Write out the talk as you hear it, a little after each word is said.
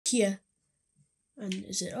here. And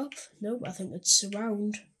is it up? Nope, I think it's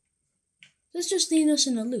around. Let's just lead us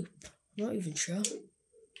in a loop. I'm not even sure.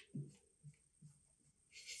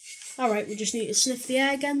 Alright, we just need to sniff the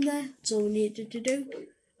air again there. That's all we needed to do.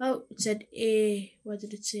 Oh, it said A. Where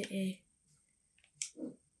did it say A?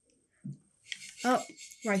 Oh,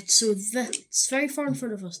 right, so that's very far in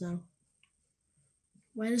front of us now.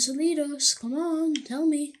 Where does it lead us? Come on, tell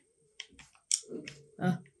me.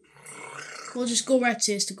 We'll just go where it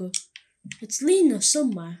says to go. It's leading us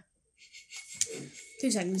somewhere.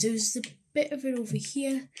 2 seconds. There's a bit of it over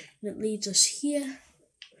here, and it leads us here,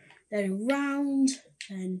 then around,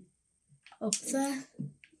 and up there,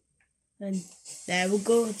 and there we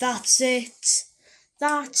go. That's it.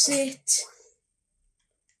 That's it.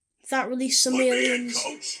 That released some aliens.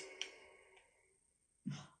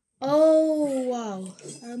 Oh wow.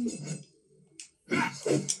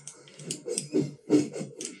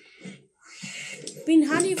 Been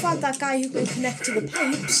handy if I had that guy who can connect to the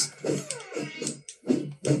pipes.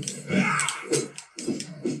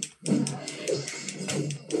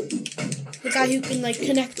 The guy who can like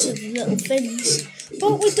connect to the little things.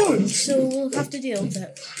 But we don't, so we'll have to deal with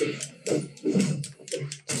it.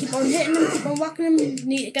 Keep on hitting him, keep on whacking him.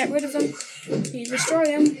 Need to get rid of him. Need to destroy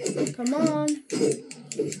him. Come on.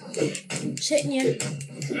 Just hitting you.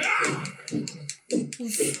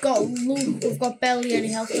 We've got barely any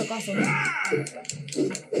health to off him.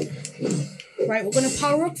 Right, we're gonna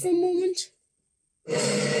power up for a moment.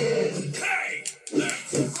 Hey,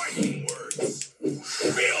 that's fighting words.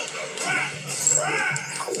 Feel the wrath.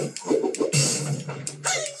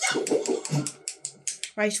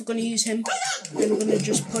 Right, we're gonna use him, and we're gonna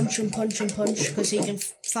just punch and punch and punch because he can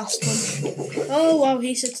fast punch. Oh wow,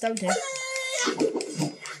 he sits down here.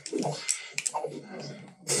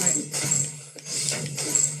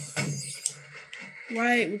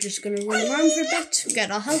 Right, we're just gonna run around for a bit,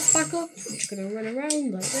 get our health back up. We're just gonna run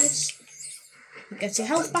around like this. Get your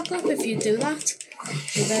health back up if you do that.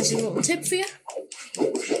 So there's a little tip for you.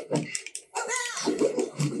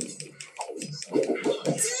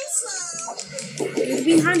 It would have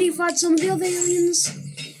been handy if I had some of the other aliens.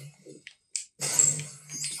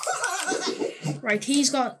 Right, he's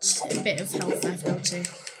got a bit of health left, I would say.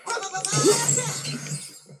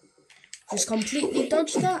 Just completely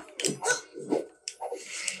dodged that.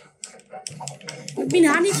 It would have been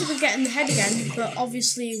handy if we could get in the head again, but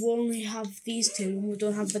obviously we only have these two and we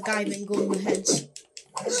don't have the guy that can go in the heads.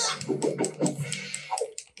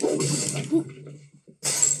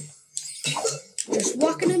 Just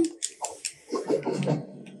whacking him.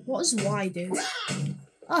 What does Y do?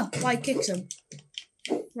 Oh, Y kicks him.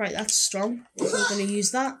 Right, that's strong. So we're going to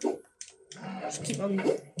use that. Just keep on.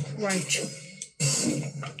 Right.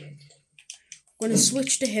 I'm going to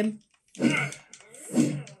switch to him.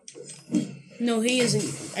 No, he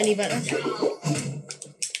isn't any better.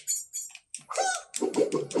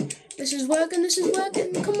 This is working, this is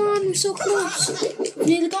working. Come on, we're so close. We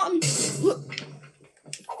nearly got him.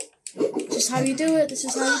 This is how you do it, this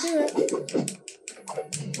is how you do it.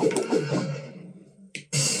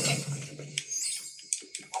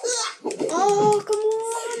 Oh, come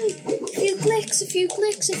on. A few clicks, a few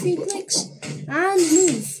clicks, a few clicks. And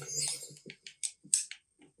move.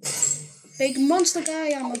 Big monster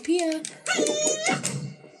guy, I'm up here.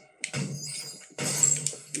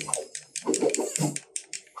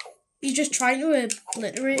 He's just trying to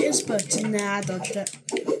obliterate us, but nah, I dodged it.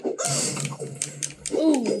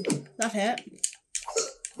 Ooh, that hit.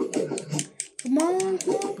 Come on,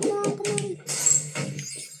 come on, come on, come on.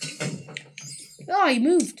 Oh, he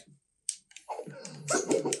moved.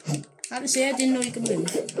 I had to say I didn't know he could move.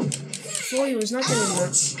 Before he was not doing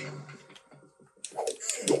that.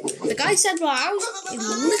 The guy said what I was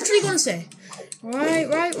literally going to say. Right.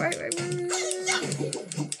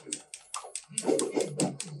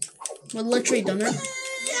 We're literally done it.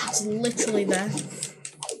 It's literally there.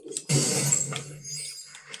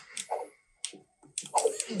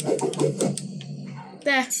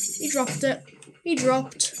 There, he dropped it. He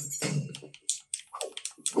dropped.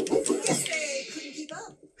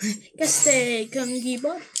 Guess they couldn't keep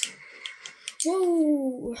up.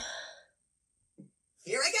 Whoa.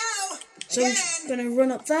 Here I go. So I'm just gonna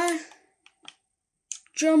run up there,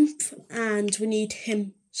 jump, and we need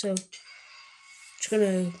him. So just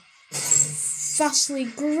gonna fastly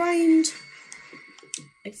grind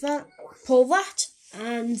like that, pull that,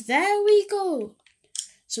 and there we go.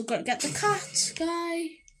 So we've got to get the cat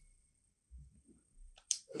guy.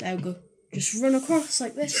 There we go. Just run across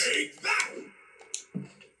like this.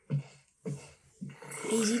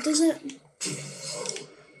 Easy does it.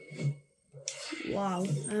 Wow.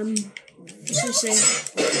 Just gonna say.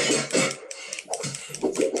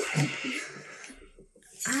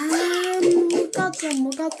 got them,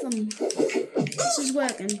 we got them. This is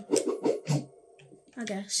working. I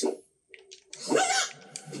guess.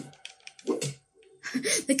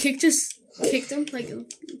 The kick just kicked him like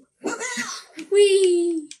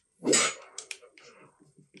wee.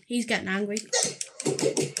 He's getting angry.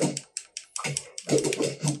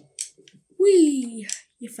 Wee!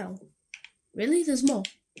 You fell. Really? There's more.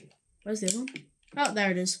 Where's the other one? Oh,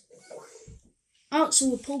 there it is. Oh, so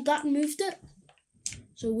we pulled that and moved it.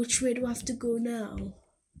 So which way do I have to go now?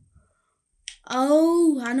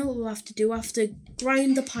 Oh, I know what we have to do. I have to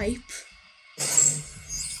grind the pipe.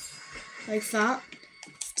 Like that.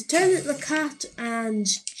 Have to turn it the cat and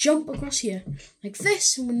jump across here. Like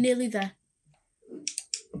this, and we're nearly there.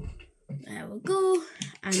 There we go.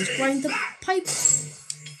 And grind the pipe.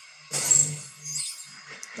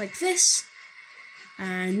 Like this.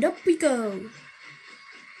 And up we go.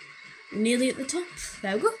 Nearly at the top.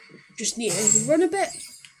 There we go. Just need to run a bit.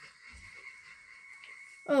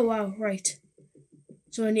 Oh wow, right.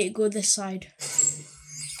 So I need to go this side.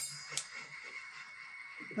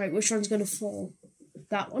 Right, which one's going to fall?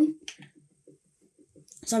 That one.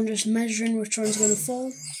 So I'm just measuring which one's going to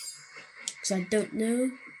fall. Because I don't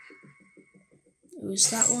know. It was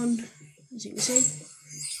that one, as you can see.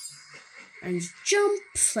 And jump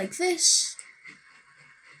like this.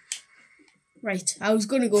 Right, I was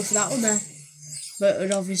going to go for that one there. But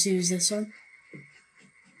it obviously was this one.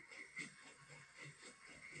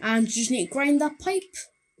 And you just need to grind that pipe.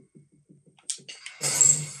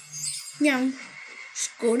 Yeah.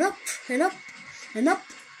 Just going up and up and up.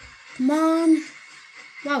 Come on.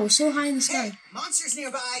 Wow, we're so high in the sky. Hey, monsters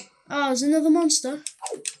nearby. Oh, there's another monster.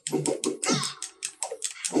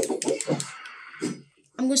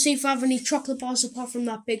 I'm going to see if I have any chocolate bars apart from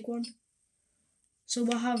that big one. So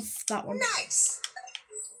we'll have that one. Nice.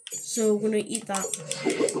 So we're going to eat that.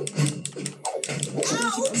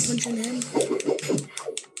 I'm punching him.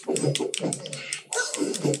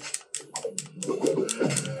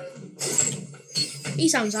 He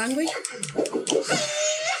sounds angry.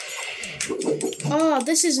 Oh,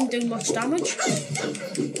 this isn't doing much damage. I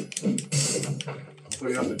thought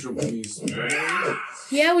you had to jump on these.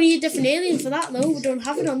 Yeah, we need a different alien for that though. We don't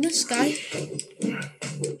have it on this guy.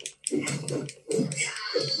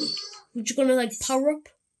 We're just gonna like power up.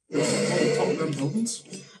 On the top of them buildings.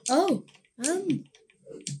 Oh, 2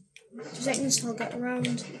 seconds till I get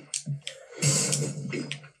around.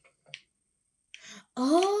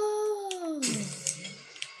 Oh.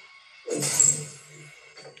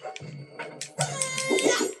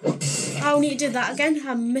 I'll need to do that again.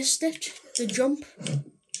 I missed it. The jump.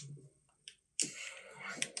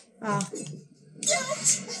 Ah.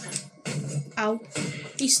 Ow.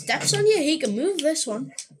 He steps on you. He can move this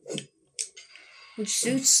one. Which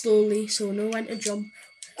suits slowly, so we know when to jump.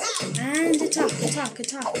 And attack, attack,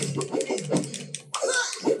 attack.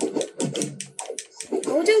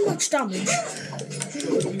 Don't do much damage.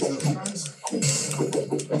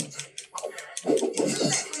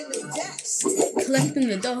 Collecting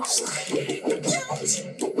the dust.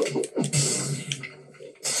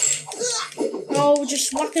 Oh, we're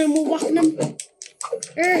just whacking him, we're whacking him.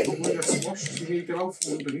 When you get squashed, you need to get out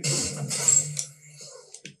from underneath them.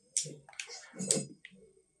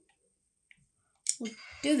 We'll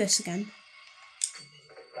do this again.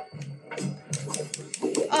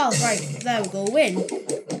 Oh, right, there we go, win.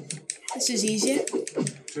 This is easier.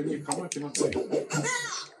 Turn your camera, can I see?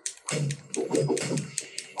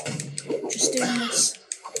 Just doing this.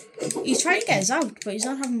 He's trying to get us out, but he's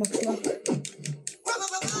not having much luck.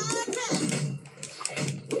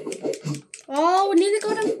 Oh, we nearly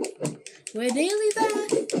got him. We're nearly there.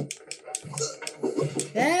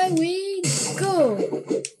 There we go.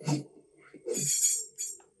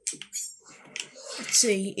 Let's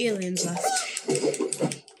see, aliens left.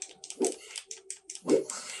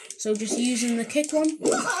 So just using the kick one,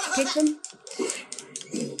 kick them.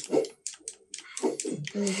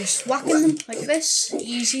 And we're just whacking them like this,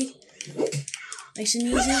 easy. Nice and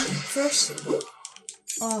easy for us.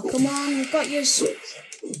 Oh, come on, we've got yours.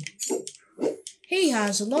 He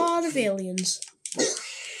has a lot of aliens.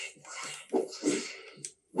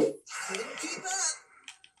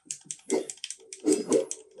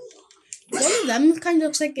 One of them kind of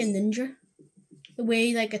looks like a ninja. The way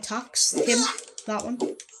he like attacks him, that one.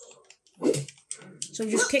 So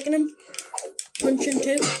we're just kicking him, punching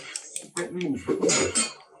too.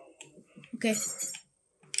 Okay.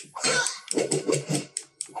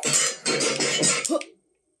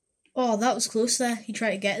 Oh, that was close there. He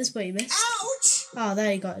tried to get us, but he missed. Ouch! Oh,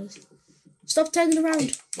 there he got us. Stop turning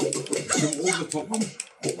around. Jump over the top one.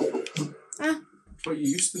 Ah, That's what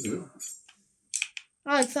you used to do.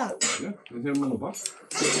 I like that. Yeah, and hit him on the back.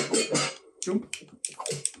 Jump.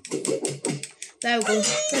 There we go.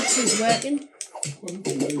 This is working. Well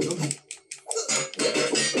done.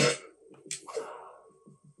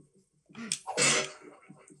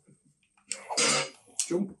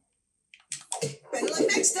 Jump. Better luck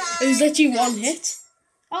next time. It was literally one hit.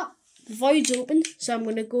 Oh, the void's open, so I'm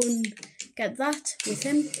gonna go and get that with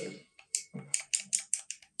him.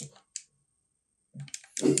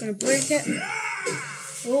 I'm gonna break it.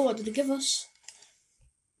 Oh, what did it give us?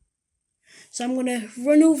 So I'm gonna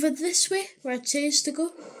run over this way where it says to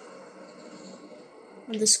go.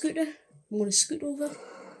 On the scooter. I'm gonna scoot over.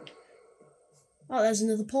 Oh, there's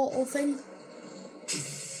another portal thing.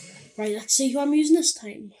 Right, let's see who I'm using this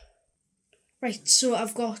time. Right, so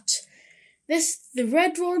I've got this, the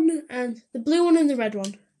red one, and the blue one and the red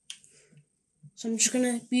one. So I'm just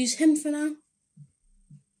gonna use him for now.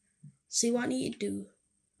 See what I need to do.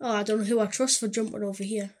 Oh, I don't know who I trust for jumping over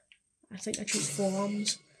here. I think I choose 4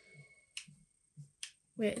 arms.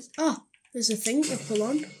 Wait, oh, there's a thing to pull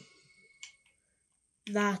on.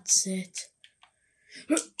 That's it.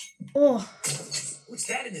 Oh. What's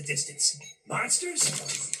that in the distance?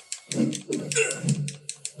 Monsters?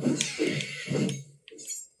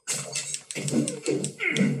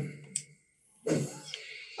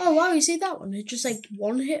 Oh wow, you see that one? It just like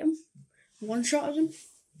one hit him. One shot at him.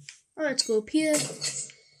 Oh, let's go up here.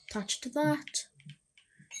 Attach to that.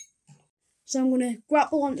 So I'm gonna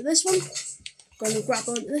grapple onto this one. Gonna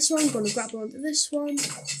grapple onto this one. Gonna grapple onto this one.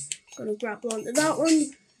 Gonna grapple onto that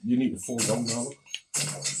one. You need to fall down now.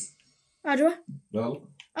 How do I? Well.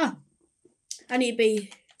 Oh. I need to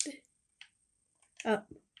be up.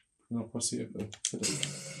 No, press here.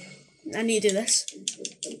 I need to do this.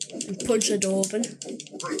 And punch the door open.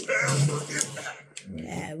 Prepare for impact.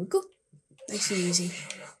 There we go. Nice and easy.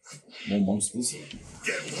 More monsters.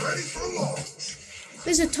 Get ready for launch.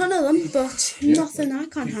 There's a ton of them, but nothing I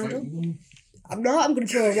can't handle. I'm not. I'm going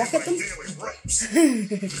to throw a rock at them. Daily reps.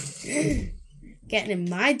 Getting in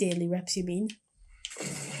my daily reps, you mean?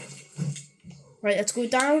 Right, let's go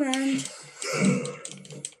down and...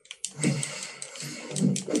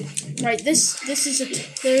 Right, this is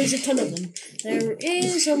there is a ton of them. There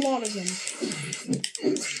is a lot of them.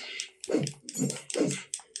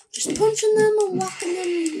 Just punching them and whacking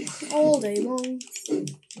them all day long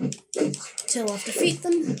till I defeat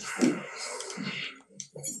them.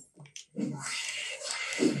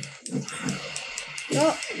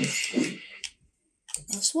 Oh,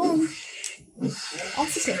 that's one.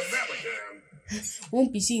 Off the cliff.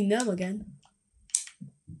 Won't be seeing them again.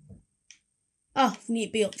 Oh, need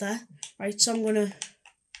to be up there. Right, so I'm gonna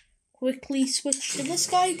quickly switch to this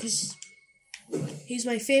guy because he's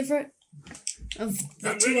my favourite of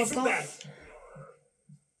the 2 I've got.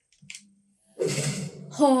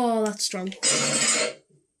 Oh, that's strong.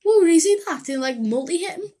 Whoa, did you see that? Did it like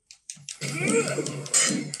multi-hit him?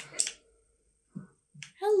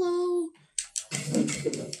 Hello.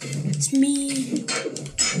 It's me.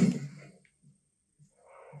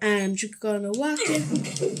 And I'm just gonna whack you.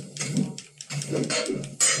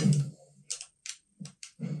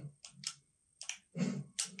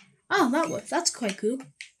 Oh, that worked. That's quite cool.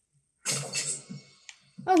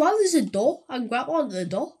 Oh wow, there's a door. I can grab onto the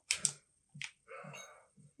door.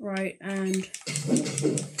 Right, and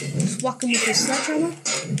just whack him with the sledgehammer.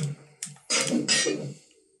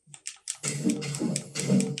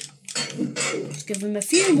 Just give him a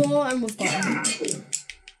few more and we've got him.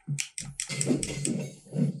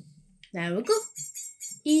 There we go.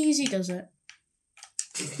 Easy does it.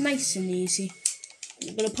 Nice and easy.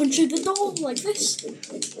 I'm gonna punch through the door like this.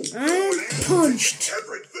 And punched.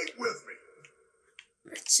 Everything with me.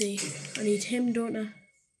 Let's see. I need him, don't I?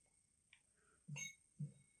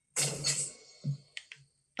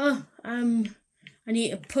 Oh, I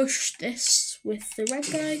need to push this with the red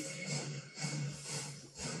guy.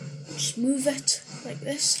 Just move it like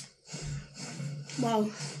this.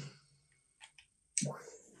 Wow.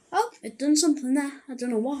 Oh, it done something there. I don't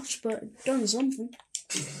know what, but it done something.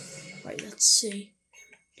 Right, let's see.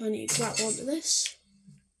 Do I need to grab onto this?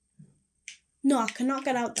 No, I cannot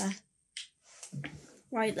get out there.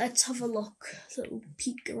 Right, let's have a look. Little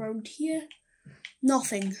peek around here.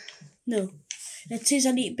 Nothing. No. It says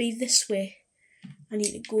I need to be this way. I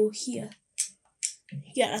need to go here.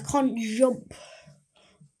 Yeah, I can't jump.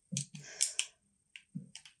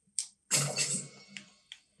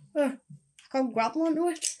 I can't grab onto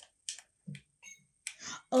it.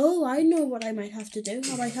 Oh, I know what I might have to do.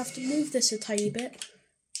 I might have to move this a tiny bit.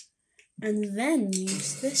 And then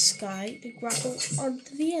use this guy to grapple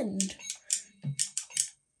onto the end.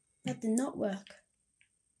 That did not work.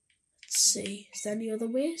 Let's see. Is there any other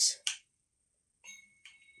ways?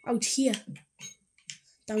 Out here.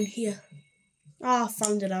 Down here. Oh, I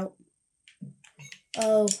found it out.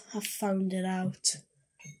 Oh, I found it out.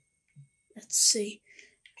 Let's see.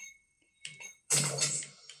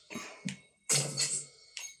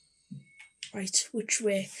 Right, which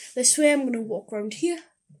way? This way. I'm going to walk around here.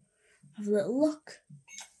 Have a little look.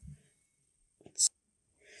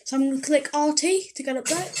 So I'm going to click RT to get up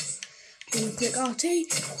there. I'm going to click RT.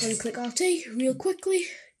 I'm going to click RT real quickly.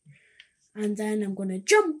 And then I'm going to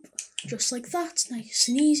jump. Just like that. Nice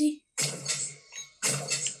and easy.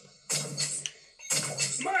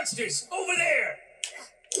 Monsters, over there!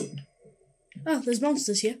 Oh, there's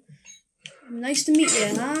monsters here. Nice to meet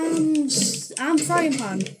you. I'm Frying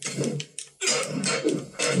Pan.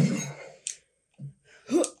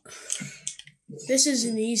 This is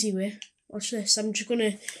an easy way. Watch this. I'm just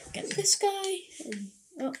gonna get this guy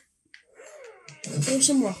and throw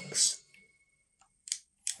some rocks.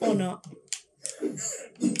 Or not.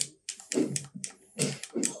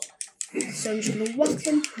 So I'm just gonna whack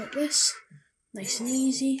them like this. Nice and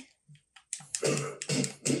easy.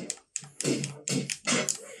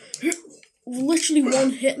 Literally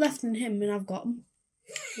one hit left in him and I've got him.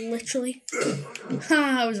 Literally.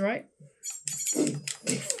 Ha, I was right.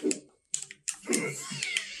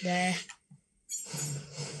 There.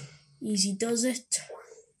 Easy does it.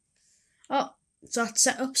 Oh, so that's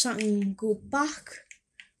set up so I can go back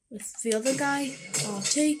with the other guy.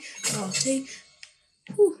 RT, RT.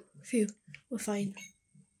 Whew, phew, we're fine.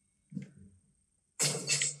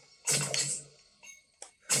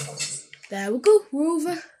 There we go, we're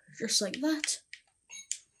over. Just like that.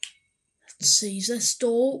 Let's see, is this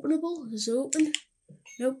door openable? Is it open?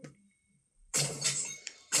 Nope.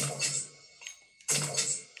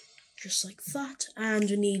 Just like that. And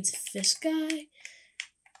we need this guy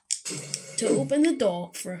to open the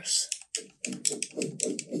door for us.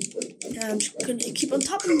 I'm just going to keep on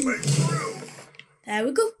tapping. There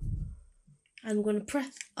we go. I'm going to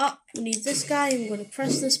press. Oh, we need this guy. I'm going to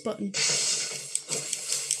press this button.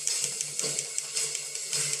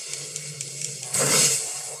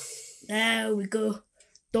 There we go.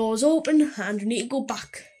 Door's open and we need to go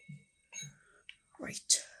back.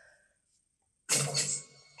 Right.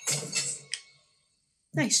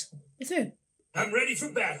 Nice. You're through. I'm ready for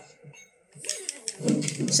battle.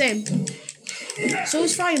 Same. So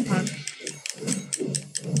is Frying Pan.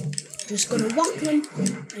 Just gonna whack them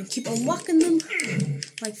and keep on whacking them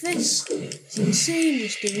like this. As you can see, I'm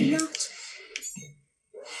just doing that.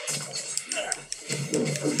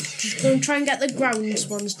 Just gonna try and get the ground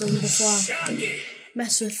ones done before I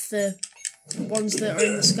mess with the ones that are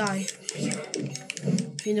in the sky.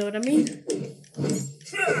 If you know what I mean.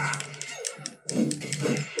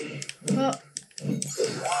 Oh.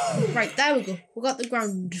 Right, there we go. We got the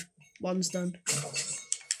ground ones done.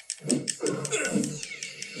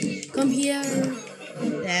 Come here.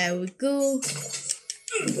 There we go.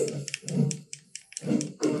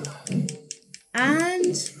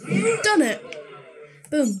 And done it.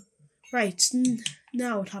 Boom. Right,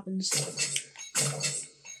 now what happens?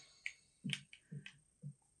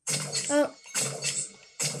 Oh.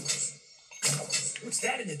 What's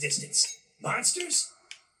that in the distance? Monsters?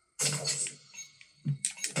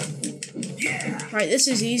 Yeah! Right, this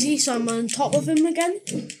is easy, so I'm on top of him again,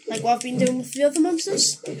 like what I've been doing with the other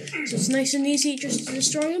monsters. So it's nice and easy just to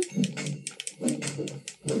destroy him.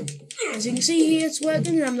 As you can see here, it's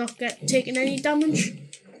working and I'm not taking any damage.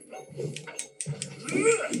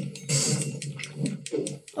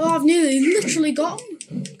 Oh, I've nearly literally got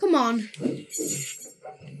him. Come on.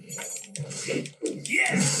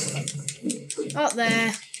 Yeah! Up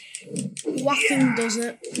there. Whacking does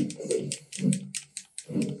it.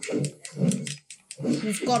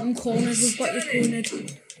 We've got him cornered, we've got you cornered.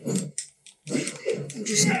 We're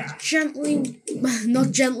just gently,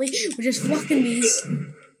 not gently, we're just whacking these.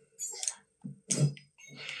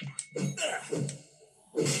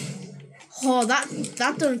 Oh,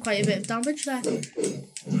 that done quite a bit of damage there.